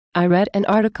I read an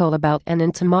article about an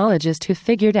entomologist who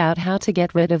figured out how to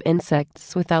get rid of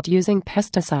insects without using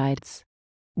pesticides.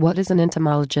 What is an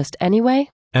entomologist anyway?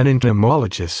 An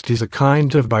entomologist is a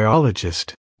kind of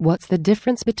biologist. What's the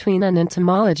difference between an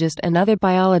entomologist and other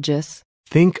biologists?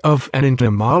 Think of an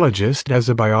entomologist as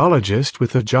a biologist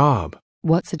with a job.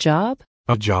 What's a job?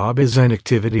 A job is an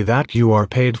activity that you are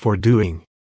paid for doing.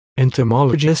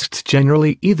 Entomologists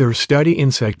generally either study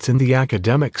insects in the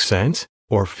academic sense,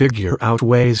 or figure out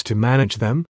ways to manage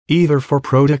them, either for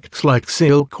products like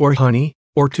silk or honey,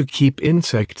 or to keep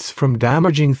insects from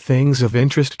damaging things of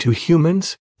interest to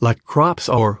humans, like crops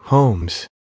or homes.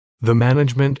 The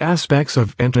management aspects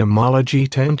of entomology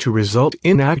tend to result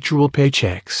in actual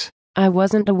paychecks. I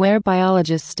wasn't aware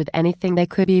biologists did anything they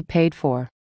could be paid for.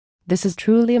 This is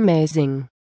truly amazing.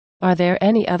 Are there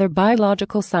any other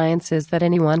biological sciences that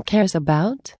anyone cares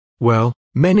about? Well,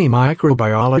 many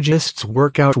microbiologists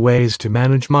work out ways to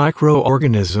manage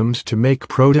microorganisms to make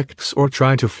products or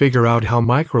try to figure out how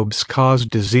microbes cause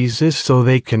diseases so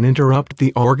they can interrupt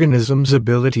the organism's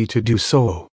ability to do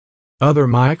so. Other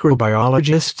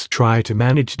microbiologists try to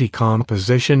manage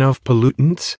decomposition of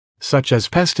pollutants, such as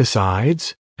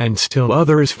pesticides, and still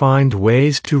others find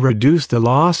ways to reduce the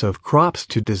loss of crops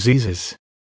to diseases.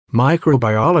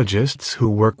 Microbiologists who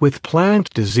work with plant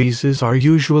diseases are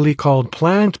usually called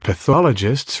plant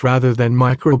pathologists rather than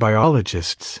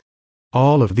microbiologists.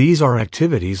 All of these are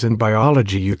activities in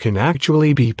biology you can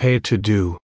actually be paid to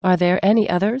do. Are there any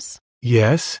others?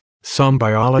 Yes, some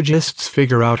biologists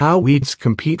figure out how weeds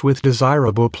compete with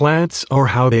desirable plants or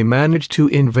how they manage to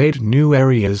invade new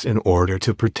areas in order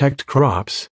to protect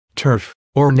crops, turf,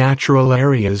 or natural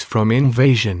areas from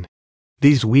invasion.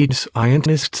 These weed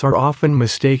scientists are often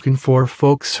mistaken for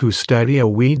folks who study a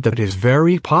weed that is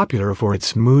very popular for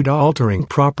its mood-altering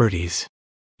properties.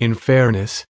 In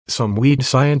fairness, some weed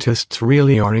scientists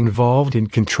really are involved in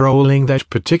controlling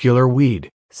that particular weed.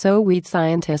 So weed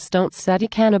scientists don't study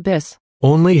cannabis?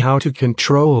 Only how to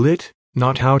control it,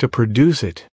 not how to produce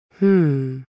it.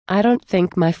 I don't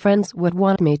think my friends would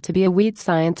want me to be a weed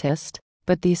scientist,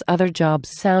 but these other jobs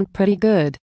sound pretty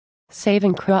good.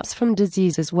 Saving crops from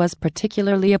diseases was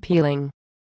particularly appealing.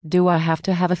 Do I have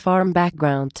to have a farm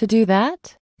background to do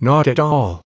that? Not at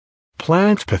all.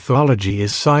 Plant pathology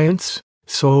is science,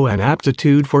 so an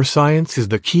aptitude for science is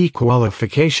the key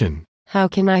qualification. How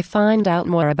can I find out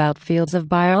more about fields of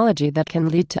biology that can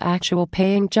lead to actual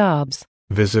paying jobs?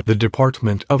 Visit the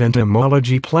Department of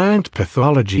Entomology, Plant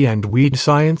Pathology and Weed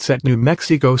Science at New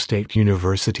Mexico State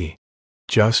University.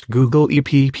 Just Google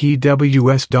eppws.nmsu.edu.